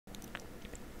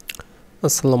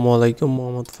আসসালামু আলাইকুম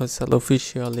মোহাম্মদ ফয়সাল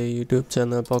অফিসিয়াল এই ইউটিউব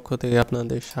চ্যানেল পক্ষ থেকে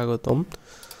আপনাদের স্বাগতম।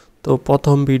 তো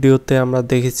প্রথম ভিডিওতে আমরা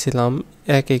দেখেছিলাম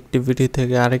এক অ্যাক্টিভিটি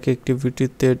থেকে আরেক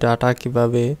অ্যাক্টিভিটিতে ডাটা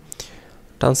কিভাবে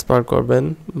ট্রান্সফার করবেন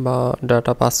বা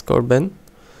ডাটা পাস করবেন।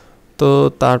 তো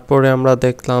তারপরে আমরা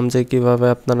দেখলাম যে কিভাবে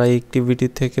আপনারা অ্যাক্টিভিটি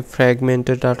থেকে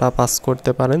ফ্র্যাগমেন্টে ডাটা পাস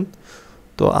করতে পারেন।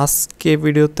 তো আজকে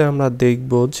ভিডিওতে আমরা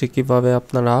দেখব যে কিভাবে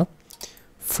আপনারা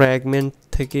ফ্র্যাগমেন্ট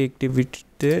থেকে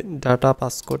অ্যাক্টিভিটিতে ডাটা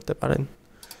পাস করতে পারেন।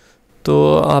 তো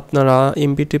আপনারা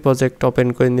এমপিটি প্রজেক্ট ওপেন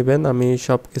করে নেবেন, আমি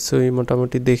সব কিছুই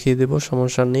মোটামুটি দেখিয়ে দেব,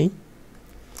 সমস্যা নেই।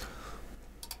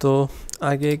 তো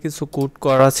আগে কিছু কোড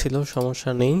করা ছিল,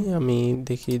 সমস্যা নেই, আমি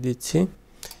দেখিয়ে দিচ্ছি।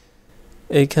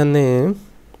 এইখানে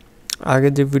আগে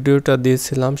যে ভিডিওটা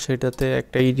দিয়েছিলাম সেটাতে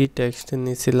একটা ইডি টেক্সট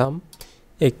নিয়েছিলাম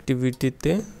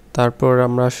অ্যাক্টিভিটিতে, তারপর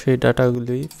আমরা সেই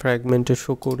ডাটাগুলি ফ্র্যাগমেন্টে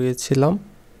শো করিয়েছিলাম।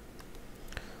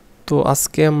 তো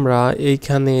আজকে আমরা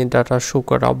এইখানে ডাটা শো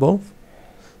করাবো।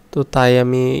 তো তাই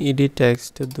আমি ইডি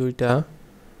টেক্সট দুইটা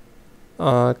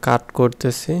কাট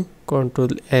করতেছি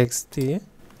কন্ট্রোল এক্স দিয়ে,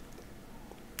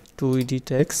 টু ইডি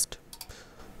টেক্সট।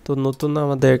 তো নতুন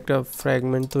আমাদের একটা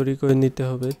ফ্র্যাগমেন্ট তৈরি করে নিতে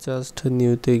হবে, জাস্ট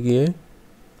নিউতে গিয়ে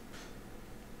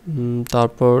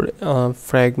তারপর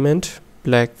ফ্র্যাগমেন্ট,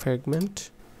 ব্ল্যাক ফ্র্যাগমেন্ট।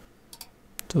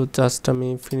 তো জাস্ট আমি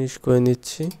ফিনিশ করে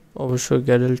নিচ্ছি, অবশ্যই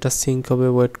গ্যাডেলটা সিঙ্ক হবে,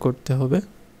 ওয়েট করতে হবে।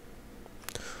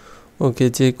 ওকে,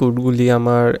 যে কোডগুলি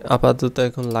আমার আপাতত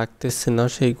এখন লাগতেছে না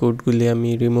সেই কোডগুলি আমি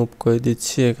রিমুভ করে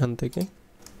দিচ্ছি এখান থেকে।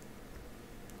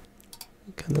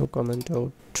 এখানেও কমেন্ট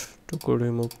আউটটুকু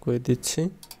রিমুভ করে দিচ্ছি।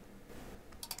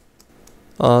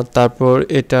 তারপর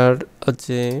এটার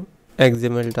যে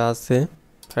এক্সএমএলটা আছে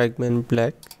ফ্র্যাগমেন্ট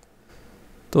ব্ল্যাক,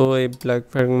 তো এই ব্ল্যাক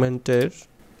ফ্র্যাগমেন্টের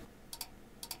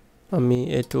আমি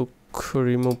এটুক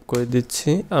রিমুভ করে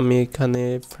দিচ্ছি। আমি এখানে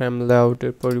ফ্রেম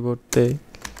লেআউটের পরিবর্তে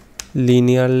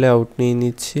লিনিয়ার লেআউট নিয়ে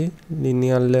নিচ্ছি।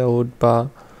 লিনিয়ার লেআউট বা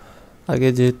আগে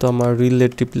যেহেতু আমার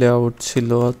রিলেটিভ লেআউট ছিল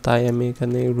তাই আমি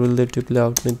এখানে রিলেটিভ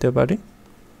লেআউট নিতে পারি।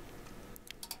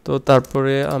 তো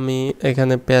তারপরে আমি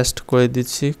এখানে পেস্ট করে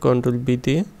দিচ্ছি কন্ট্রোল বি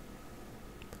দিয়ে।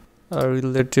 আর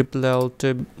রিলেটিভ লেআউটে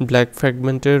ব্ল্যাক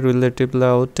ফ্র্যাগমেন্টের রিলেটিভ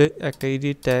লেআউটে একটা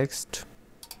ইডি টেক্সট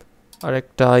আর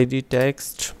একটা আইডি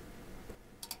টেক্সট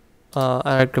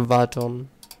আর একটা বাটন।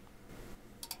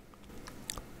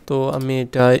 তো আমি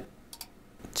এটা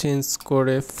চেঞ্জ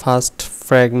করে ফার্স্ট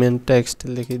ফ্র্যাগমেন্ট টেক্সট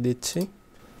লিখে দিচ্ছি।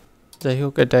 যাই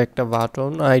হোক, এটা একটা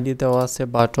বাটন, আইডি দেওয়া আছে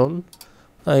বাটন,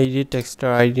 আইডি টেক্সটার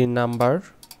আইডি নাম্বার,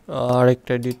 আর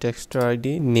একটা আইডি টেক্সটার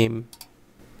আইডি নেম।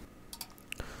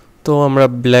 তো আমরা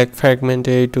ব্ল্যাক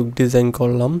ফ্র্যাগমেন্টে এইটুক ডিজাইন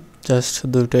করলাম, জাস্ট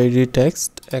দুটো আইডি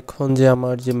টেক্সট। এখন যে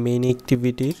আমার যে মেইন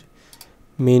অ্যাক্টিভিটি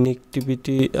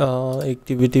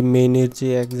মেইনের যে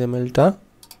এক্সাম্পলটা,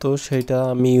 তো সেটা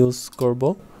আমি ইউজ করব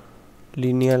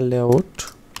লিনিয়ার লেআউট।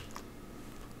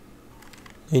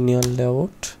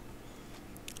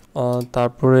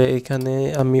 তারপরে এখানে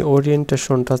আমি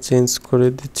ওরিয়েন্টেশনটা চেঞ্জ করে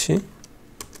দিচ্ছি,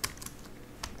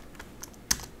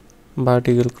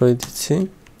 ভার্টিক্যাল করে দিচ্ছি।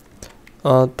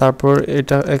 তারপর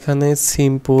এটা এখানে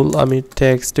সিম্পল আমি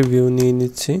টেক্সট ভিউ নিয়ে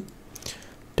নিচ্ছি,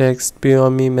 টেক্সট ভিউ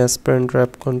আমি ম্যাসপ্যারেন্ট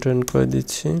র্যাপ কন্টেন্ট করে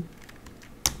দিচ্ছি।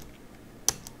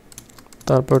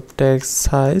 তারপর টেক্সট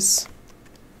সাইজ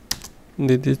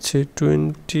দিয়ে দিচ্ছি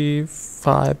 25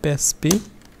 SP।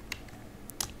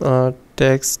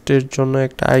 টেক্সটের জন্য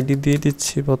একটা আইডি দিয়ে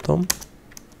দিচ্ছি প্রথম।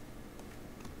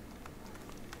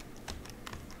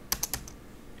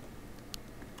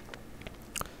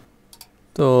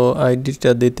 তো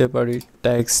আইডিটা দিতে পারি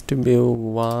টেক্সট ভিউ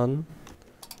 1,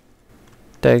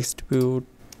 টেক্সট ভিউ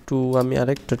 2, আমি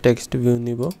আরেকটা টেক্সট ভিউ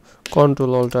নিব।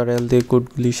 কন্ট্রোল অল্টার এল দিয়ে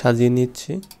কোডগুলি সাজিয়ে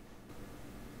নিচ্ছি,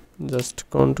 জাস্ট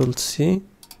কন্ট্রোল সি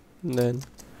দেন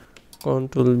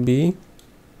কন্ট্রোল বি।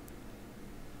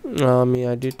 আমি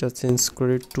আইডিটা চেঞ্জ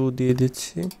করে 2 দিয়ে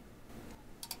দিচ্ছি।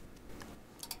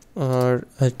 আর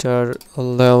এটার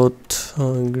লেআউট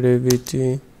গ্রেভিটি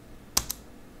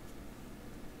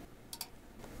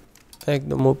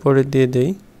একদম উপরে দিয়ে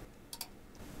দেই।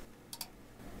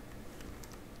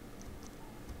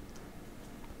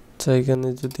 এখানে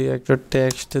যদি একটা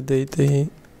টেক্সট দেই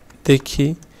দেখি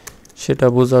সেটা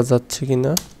বোঝা যাচ্ছে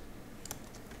কিনা।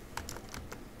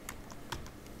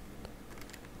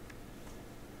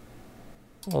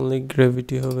 অনলি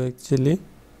গ্রেভিটি হবে অ্যাকচুয়ালি।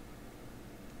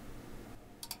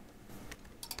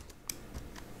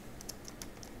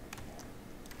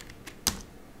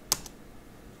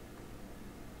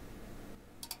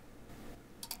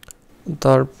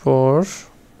 তারপর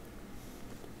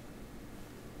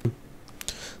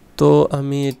তো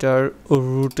আমি এটার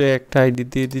রুটে একটা আইডি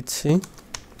দিয়ে দিচ্ছি,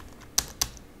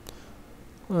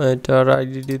 এটার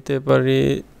আইডি দিতে পারি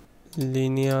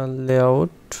লিনিয়ার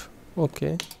লেআউট। ওকে,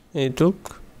 এইটুক।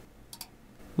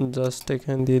 জাস্ট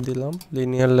এখানে দিয়ে দিলাম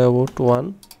লিনিয়ার লেআউট 1।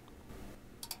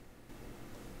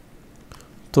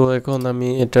 তো এখন আমি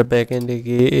এটা ব্যাকএন্ডে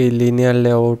গিয়ে এই লিনিয়ার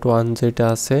লেআউট 1 যেটা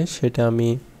আছে সেটা আমি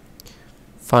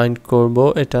ফাইন্ড করব।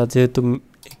 এটা যেহেতু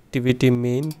অ্যাক্টিভিটি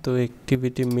মেইন, তো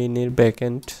অ্যাক্টিভিটি মেইনের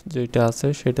ব্যাকএন্ড যেটা আছে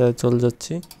সেটা চলে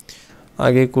যাচ্ছি।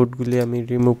 আগে কোডগুলি আমি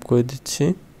রিমুভ করে দিচ্ছি,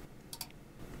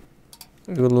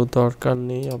 এগুলো দরকার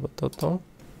নেই আপাতত।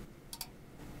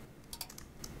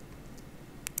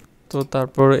 তো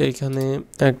তারপর এখানে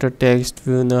একটা টেক্সট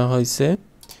ভিউ নেওয়া হয়েছে,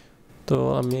 তো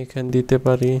আমি এখানে দিতে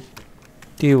পারি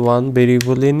t1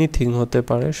 ভেরিয়েবল, এনিথিং হতে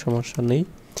পারে, সমস্যা নেই।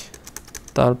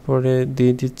 তারপরে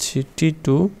দিয়ে দিচ্ছি t2,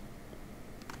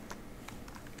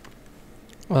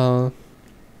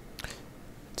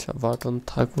 আচ্ছা বাটন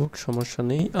থাকুক, সমস্যা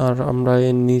নেই। আর আমরা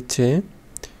এর নিচে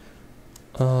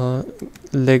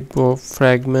লিখব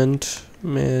ফ্র্যাগমেন্ট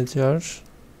ম্যানেজার,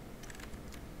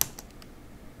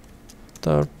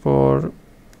 তারপর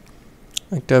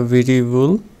একটা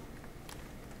ভেরিয়েবল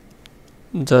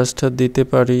জাস্ট দিতে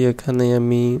পারি এখানে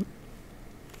আমি,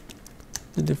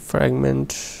 যদি ফ্র্যাগমেন্ট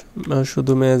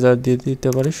শুধু ম্যানেজার দিয়ে দিতে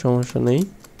পারি, সমস্যা নেই,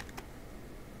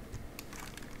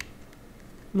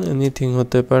 এনিথিং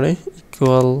হতে পারে।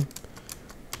 Equal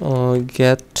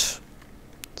gate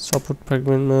support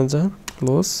fragment manager,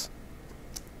 close.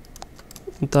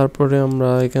 তারপরে আমরা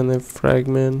এখানে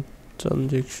ফ্র্যাগমেন্ট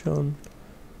ট্রানজেকশন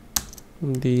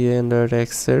দিয়ে অ্যান্ড্রয়েড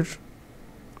এক্সের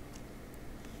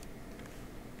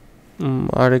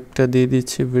আরেকটা দিয়ে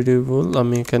দিচ্ছি ভেরিয়েবল,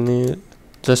 আমি এখানে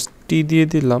জাস্ট টি দিয়ে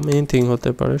দিলাম, এনিথিং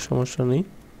হতে পারে, সমস্যা নেই।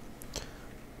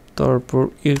 তারপর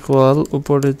ইকুয়াল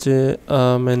উপরে যে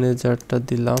ম্যানেজারটা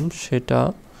দিলাম সেটা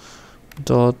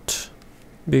ডট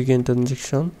বিগিন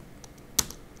ট্রানজেকশন,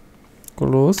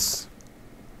 ক্লোজ।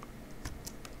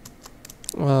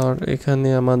 আর এখানে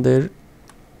আমাদের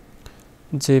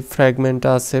যে ফ্র্যাগমেন্ট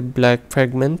আছে ব্ল্যাক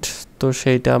ফ্র্যাগমেন্ট, তো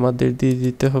সেইটা আমাদের দিয়ে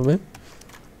দিতে হবে,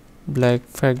 ব্ল্যাক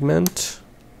ফ্র্যাগমেন্ট।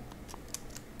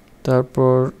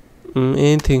 তারপর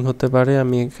এনিথিং হতে পারে,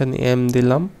 আমি এখানে এম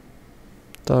দিলাম।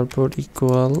 তারপর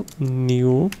equal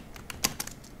new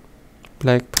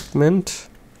black fragment,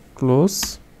 close.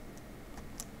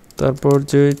 তারপর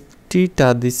যে টিটা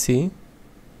দিছি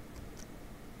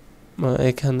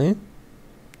এখানে,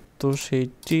 তো সেই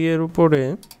টি এর উপরে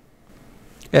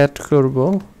অ্যাড করব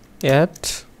add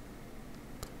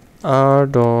R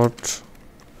dot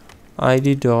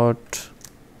ID dot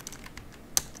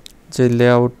যে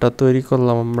লেআউটটা তৈরি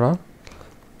করলাম আমরা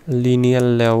লিনিয়ার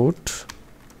লেআউট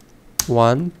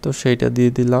 1, তো সেইটা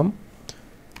দিয়ে দিলাম।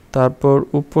 তারপর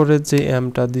উপরে যে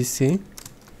এমটা দিছি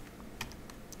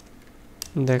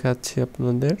দেখাচ্ছি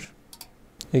আপনাদের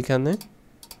এখানে,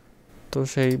 তো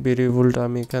সেই ভেরিয়েবলটা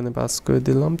আমি এখানে পাস করে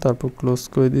দিলাম, তারপর ক্লোজ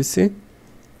করে দিছি।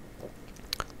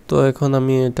 তো এখন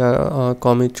আমি এটা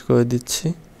কমিট করে দিচ্ছি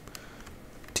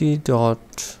টি ডট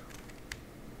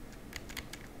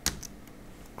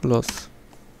ক্লোজ।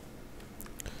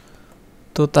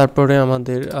 তো তারপরে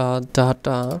আমাদের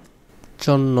ডাটা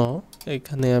জন্য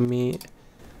এখানে আমি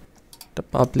একটা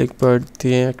পাবলিক ভয়েড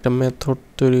দিয়ে একটা মেথড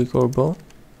তৈরি করব,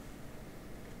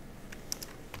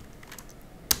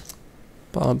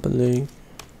 পাবলিক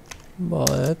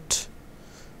ভয়েড,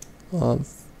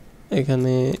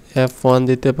 এখানে f1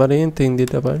 দিতে পারি, 3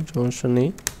 দিতে পারি, সমস্যা নেই।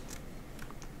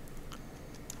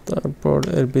 তারপর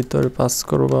এর ভিতরে পাস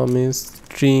করব আমি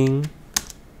স্ট্রিং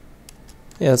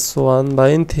s1 বা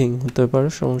এনিথিং হতে পারে,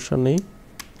 সমস্যা নেই।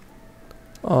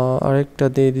 আরেকটা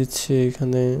দিয়ে দিচ্ছি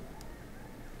এখানে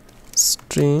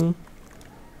স্ট্রিং,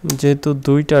 যেহেতু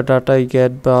দুইটা ডাটাই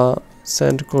গেট বা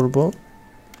সেন্ড করব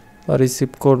বা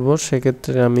রিসিভ করব,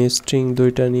 সেক্ষেত্রে আমি স্ট্রিং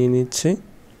দুইটা নিয়ে নিচ্ছি।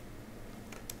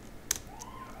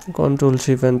 কন্ট্রোল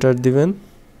শিফট এন্টার দিবেন।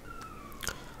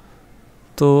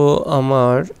 তো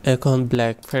আমার এখন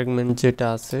ব্ল্যাক ফ্র্যাগমেন্ট যেটা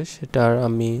আছে সেটার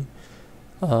আমি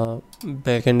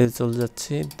ব্যাকএন্ডে চলে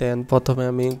যাচ্ছি। দেন প্রথমে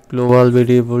আমি গ্লোবাল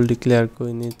ভেরিয়েবল ডিক্লেয়ার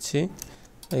করে নিচ্ছি,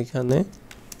 এখানে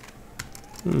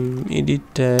এডিট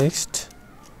টেক্সট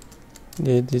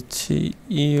দিয়ে দিচ্ছি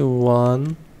e1,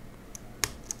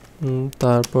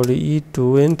 তারপরে e2,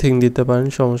 এনিথিং দিতে পারেন,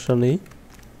 সমস্যা নেই।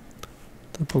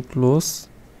 তারপর ক্লোজ।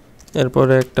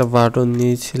 এরপরে একটা বাটন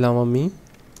নিয়েছিলাম আমি,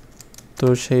 তো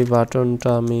সেই বাটনটা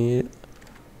আমি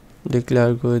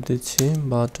ডিক্লেয়ার করে দিচ্ছি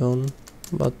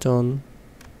বাটন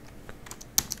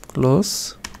ক্লোজ।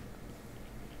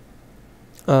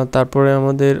 তারপরে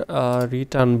আমাদের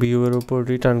রিটার্ন ভিউ এর উপর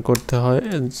রিটার্ন করতে হয়,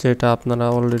 যেটা আপনারা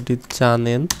অলরেডি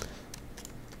জানেন।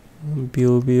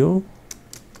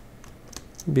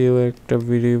 ভিউ একটা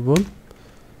ভেরিয়েবল,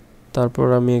 তারপর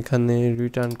আমি এখানে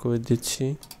রিটার্ন করে দিচ্ছি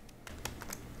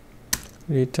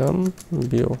রিটার্ন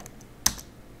ভিউ,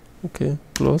 ওকে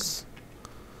ক্লোজ।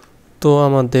 তো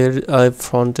আমাদের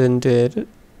ফ্রন্ট এন্ডের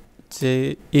যে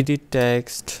এডিট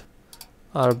টেক্সট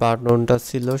আর বাটনটা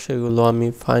ছিল সেগুলো আমি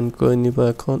ফাইন্ড করে নিব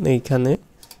এখন এইখানে,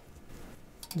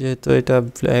 যেহেতু এটা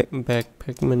ব্ল্যাক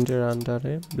ফ্র্যাগমেন্টের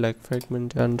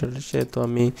আন্ডারে সেহেতু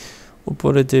আমি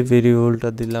উপরে যে ভেরিয়েবলটা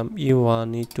দিলাম E1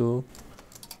 E2,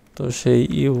 তো সেই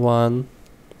E1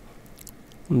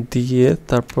 দিয়ে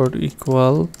তারপর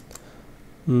ইকুয়াল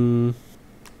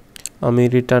আমি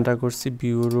রিটার্নটা করছি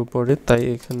ভিউর উপরে, তাই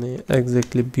এখানে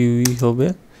এক্স্যাক্টলি ভিউই হবে।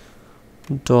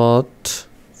 Dot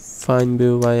find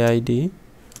view by ID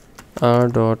R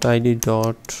dot ID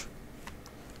dot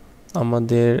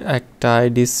আমাদের একটা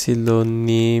আইডি ছিল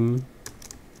নেম,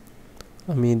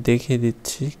 আমি দেখে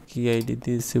দিচ্ছি কি আইডি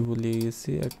দিয়েছি ভুলে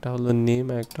গেছি, একটা হলো নেম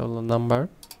একটা হলো নাম্বার,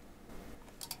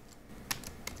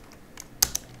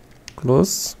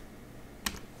 ক্লোজ।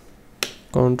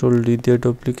 কন্ট্রোল ডি দিয়ে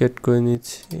ডুপ্লিকেট করে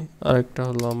নিচ্ছি। আরেকটা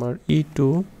হলো আমার E2,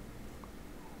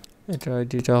 এটা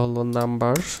আইডিটা হলো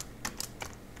নাম্বার।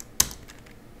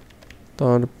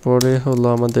 তারপরে হলো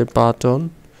আমাদের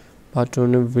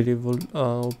বাটনের ভেরিয়েবল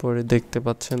উপরে দেখতে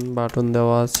পাচ্ছেন বাটন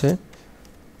দেওয়া আছে,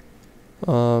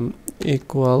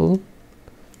 equal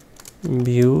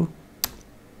view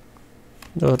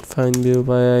dot find view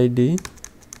by ID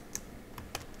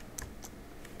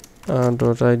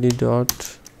dot ID dot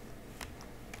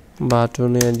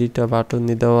বাটনে আইডিটা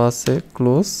বাটনে দেওয়া আছে,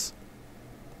 ক্লোজ।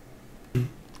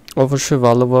 অবশ্যই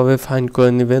ভালোভাবে ফাইন্ড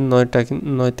করে নেবেন,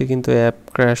 নয়তো কিন্তু অ্যাপ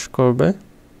ক্র্যাশ করবে।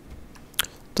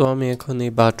 তো আমি এখন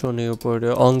এই বাটনের উপরে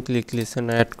অন ক্লিক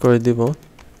লিসেনার অ্যাড করে দিব।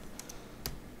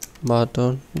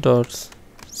 Button dot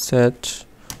set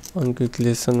on click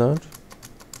listener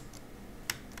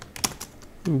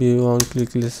view on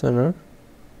click listener.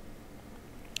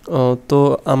 তো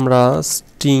আমরা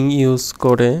স্ট্রিং ইউজ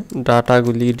করে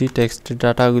ডাটাগুলি টেক্সটের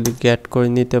ডাটাগুলি গেট করে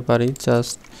নিতে পারি।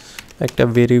 জাস্ট একটা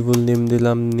ভেরিয়েবল নেম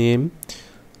দিলাম নেম,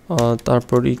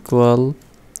 তারপর ইকুয়াল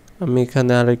আমি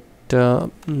এখানে আরেকটা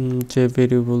যে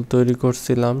ভেরিয়েবল তৈরি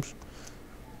করছিলাম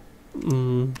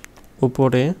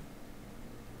উপরে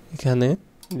এখানে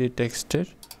টেক্সটের,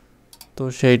 তো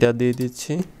সেইটা দিয়ে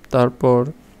দিচ্ছি। তারপর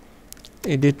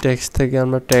এডিট টেক্সট থেকে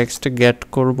আমরা টেক্সট গেট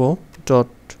করব,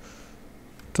 ডট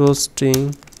টু স্ট্রিং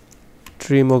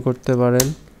ট্রিমও করতে পারেন,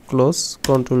 ক্লোজ।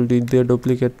 কন্ট্রোল ডি দিয়ে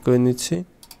ডুপ্লিকেট করে নিচ্ছি।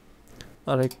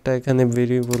 আরেকটা এখানে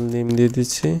ভেরিয়েবল নেম দিয়ে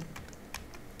দিচ্ছি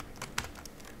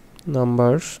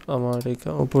নাম্বার, আমার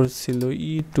এখানে উপর ছিল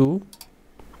E2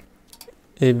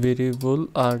 এই ভেরিয়েবল,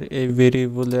 আর এই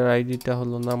ভেরিয়েবলের আইডিটা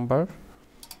হলো নাম্বার।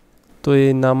 তো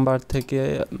এই নাম্বার থেকে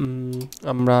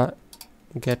আমরা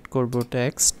গেট করব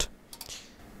টেক্সট।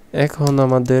 এখন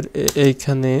আমাদের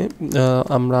এইখানে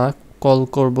আমরা কল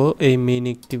করব এই মেইন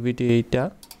অ্যাক্টিভিটি,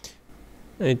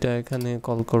 এইটা এখানে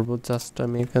কল করব। জাস্ট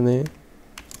আমি এখানে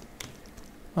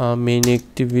মেইন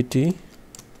অ্যাক্টিভিটি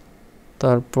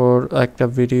তারপর একটা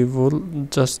ভেরিয়েবল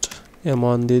জাস্ট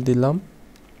এমন দিয়ে দিলাম,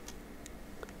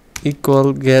 ইকুয়াল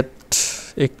গেট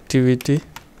অ্যাক্টিভিটি,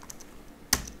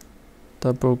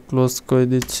 তারপর ক্লোজ করে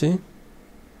দিচ্ছি।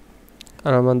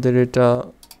 আর আমাদের এটা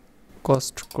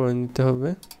কস্ট করে নিতে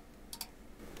হবে।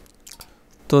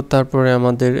 তো তারপরে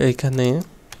আমাদের এইখানে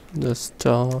জাস্ট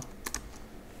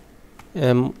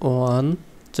M1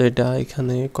 যেটা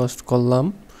এখানে কস্ট করলাম,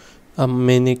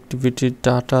 main activity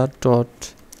data dot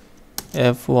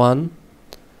F1।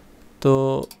 তো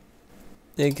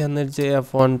এইখানের যে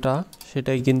F1টা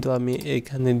সেটাই কিন্তু আমি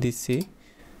এইখানে দিছি,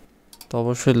 তো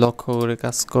অবশ্যই লক্ষ্য করে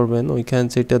কাজ করবেন, ওইখানে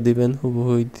যেটা দিবেন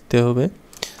হুবহুই দিতে হবে।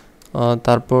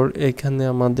 তারপর এখানে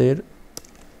আমাদের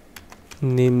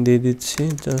নেম দিয়ে দিচ্ছি,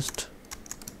 জাস্ট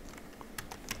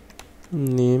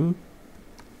নেম,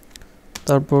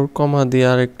 তারপর কমা দিয়ে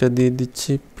আরেকটা দিয়ে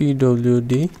দিচ্ছি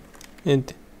PWD।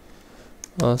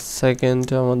 সেকেন্ড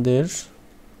আমাদের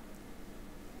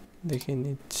দেখে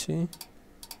নিচ্ছি,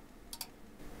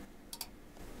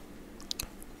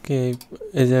 ওকে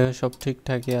এই জায়গায় সব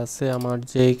ঠিকঠাকই আছে। আমার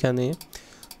যে এখানে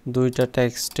দুইটা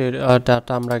টেক্সটের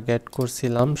ডাটা আমরা গেট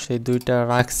করছিলাম সেই দুইটা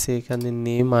রাখছি এখানে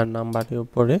নেম আর নাম্বারের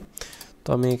উপরে, তো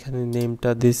আমি এখানে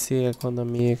নেমটা দিচ্ছি, এখন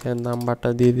আমি এখানে নাম্বারটা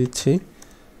দিয়ে দিচ্ছি।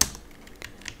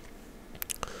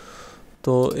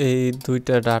 তো এই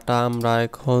দুইটা ডাটা আমরা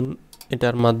এখন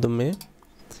এটার মাধ্যমে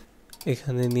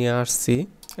এখানে নিয়ে আসছি।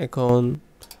 এখন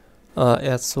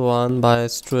S1 বা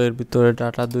S2 এর ভিতরে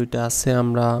ডাটা দুইটা আছে,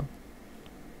 আমরা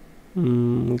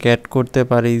গেট করতে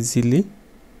পারি ইজিলি।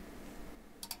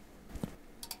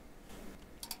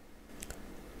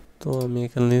 তো আমি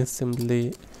এখানে সিম্পলি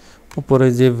উপরে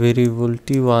যে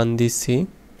ভেরিয়েবলটি 1 দিছি,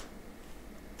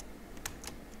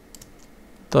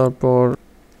 তারপর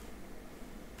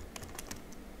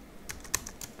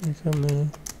এখানে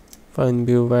ফাইন্ড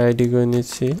ভিউ বাই আইডি করে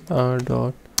নিচ্ছি আর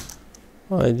ডট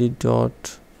id ডট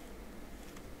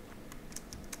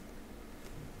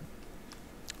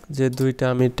যে দুইটা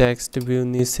আমি টেক্সট ভিউ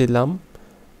নিয়েছিলাম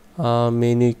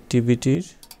মেইন অ্যাক্টিভিটির,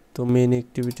 তো main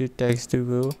অ্যাক্টিভিটির text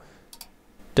view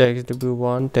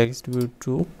 1 text view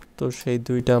 2, তো সেই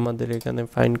দুইটা আমাদের এখানে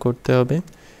ফাইন্ড করতে হবে।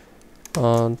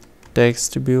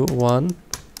 টেক্সট ভিউ 1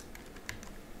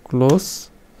 ক্লোজ,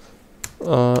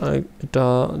 এটা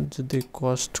যদি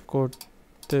কস্ট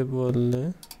করতে বললে,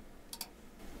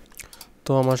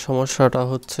 তো আমার সমস্যাটা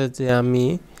হচ্ছে যে আমি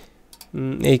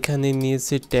এইখানে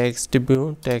নিয়েছি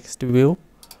টেক্সট ভিউ,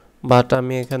 বাট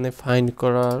আমি এখানে ফাইন্ড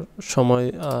করার সময়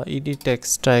ইডি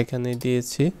টেক্সটটা এখানে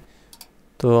দিয়েছি,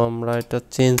 তো আমরা এটা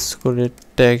চেঞ্জ করে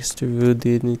টেক্সট ভিউ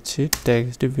দিয়ে নিচ্ছি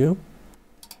টেক্সট ভিউ।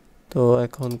 তো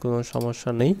এখন কোনো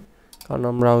সমস্যা নেই, কারণ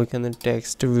আমরা ওইখানে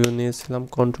টেক্সট ভিউ নিয়েছিলাম।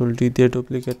 কন্ট্রোল ডি দিয়ে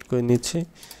ডুপ্লিকেট করে নিচ্ছি,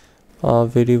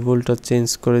 ভেরিয়েবলটা চেঞ্জ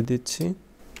করে দিচ্ছি,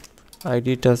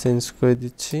 আইডিটা চেঞ্জ করে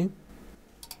দিচ্ছি।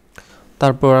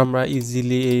 তারপর আমরা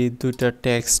ইজিলি এই দুইটা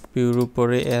টেক্সট ভিউর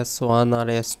উপরে S1 আর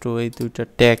S2 এই দুইটা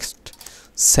টেক্সট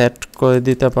সেট করে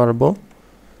দিতে পারবো।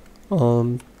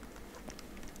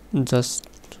 জাস্ট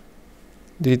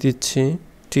দিয়ে দিচ্ছি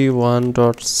t1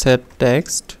 ডট সেট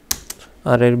টেক্সট,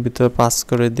 আর এর ভিতরে পাস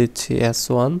করে দিচ্ছি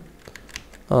S1।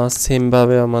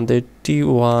 সেমভাবে আমাদের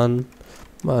t1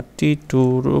 বা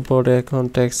t2-র উপরে এখন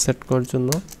টেক্সট সেট করার জন্য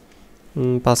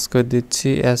পাস করে দিচ্ছি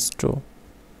S2।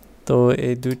 তো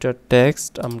এই দুইটা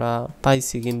টেক্সট আমরা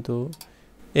পাইছি কিন্তু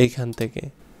এইখান থেকে,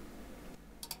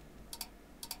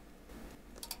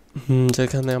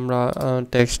 যেখানে আমরা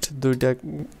টেক্সট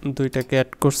দুইটাকে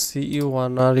অ্যাড করছি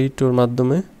E1 আর E2-র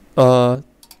মাধ্যমে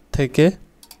থেকে,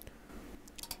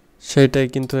 সেটাই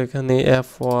কিন্তু এখানে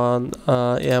F1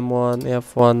 M1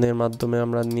 F1 এর মাধ্যমে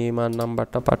আমরা নেম আর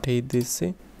নাম্বারটা পাঠিয়ে দিয়েছি,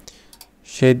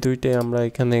 সেই দুইটাই আমরা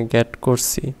এখানে গেট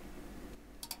করছি।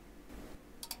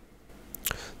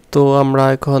 তো আমরা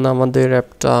এখন আমাদের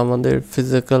অ্যাপটা আমাদের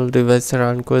ফিজিক্যাল ডিভাইসে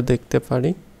রান করে দেখতে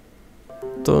পারি।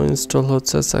 তো ইনস্টল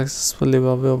হচ্ছে সাকসেসফুলি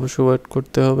ভাবে, অবশ্যই ওয়েট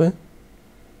করতে হবে।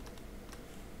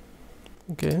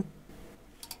 ওকে,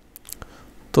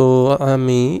 তো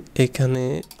আমি এখানে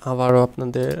আবারও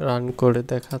আপনাদের রান করে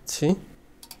দেখাচ্ছি।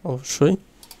 অবশ্যই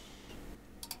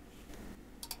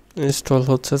ইনস্টল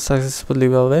হচ্ছে সাকসেসফুলি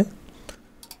ভাবে।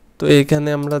 তো এখানে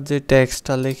আমরা যে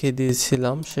টেক্সটটা লিখে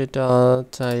দিয়েছিলাম সেটা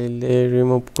চাইলে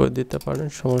রিমুভ করে দিতে পারেন,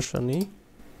 সমস্যা নেই,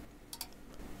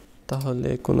 তাহলে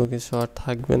কোনো কিছু আর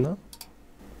থাকবে না।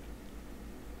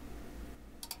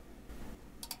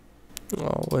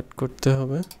 ওয়েট করতে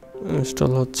হবে,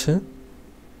 ইনস্টল হচ্ছে।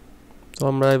 তো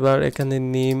আমরা এবার এখানে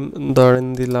নেম ধরেন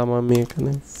দিলাম আমি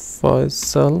এখানে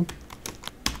ফয়সাল,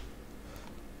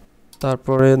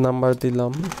 তারপরে নাম্বার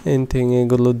দিলাম, এনিথিং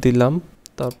এগুলো দিলাম,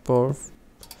 তারপর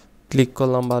ক্লিক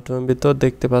করলাম বাটনের ভিতর,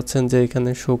 দেখতে পাচ্ছেন যে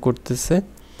এখানে শো করতেছে।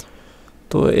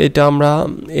 তো এটা আমরা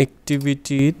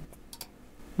অ্যাক্টিভিটি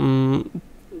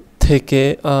থেকে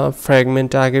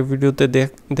ফ্র্যাগমেন্টে আগের ভিডিওতে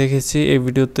দেখেছি, এই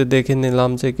ভিডিওতে দেখে নিলাম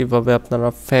যে কিভাবে আপনারা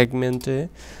ফ্র্যাগমেন্টে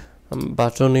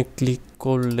বাটনে ক্লিক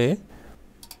করলে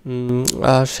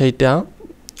সেইটা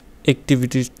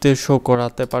অ্যাক্টিভিটিতে শো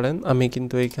করাতে পারেন। আমি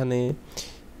কিন্তু এখানে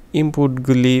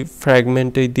ইনপুটগুলি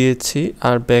ফ্র্যাগমেন্টে দিয়েছি,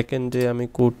 আর ব্যাকএন্ডে আমি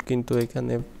কোড কিন্তু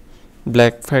এখানে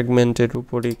ব্ল্যাক ফ্র্যাগমেন্টের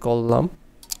উপরই করলাম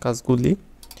কাজগুলি।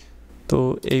 তো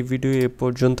এই ভিডিও এ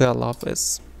পর্যন্ত, আল্লাহ হাফেজ।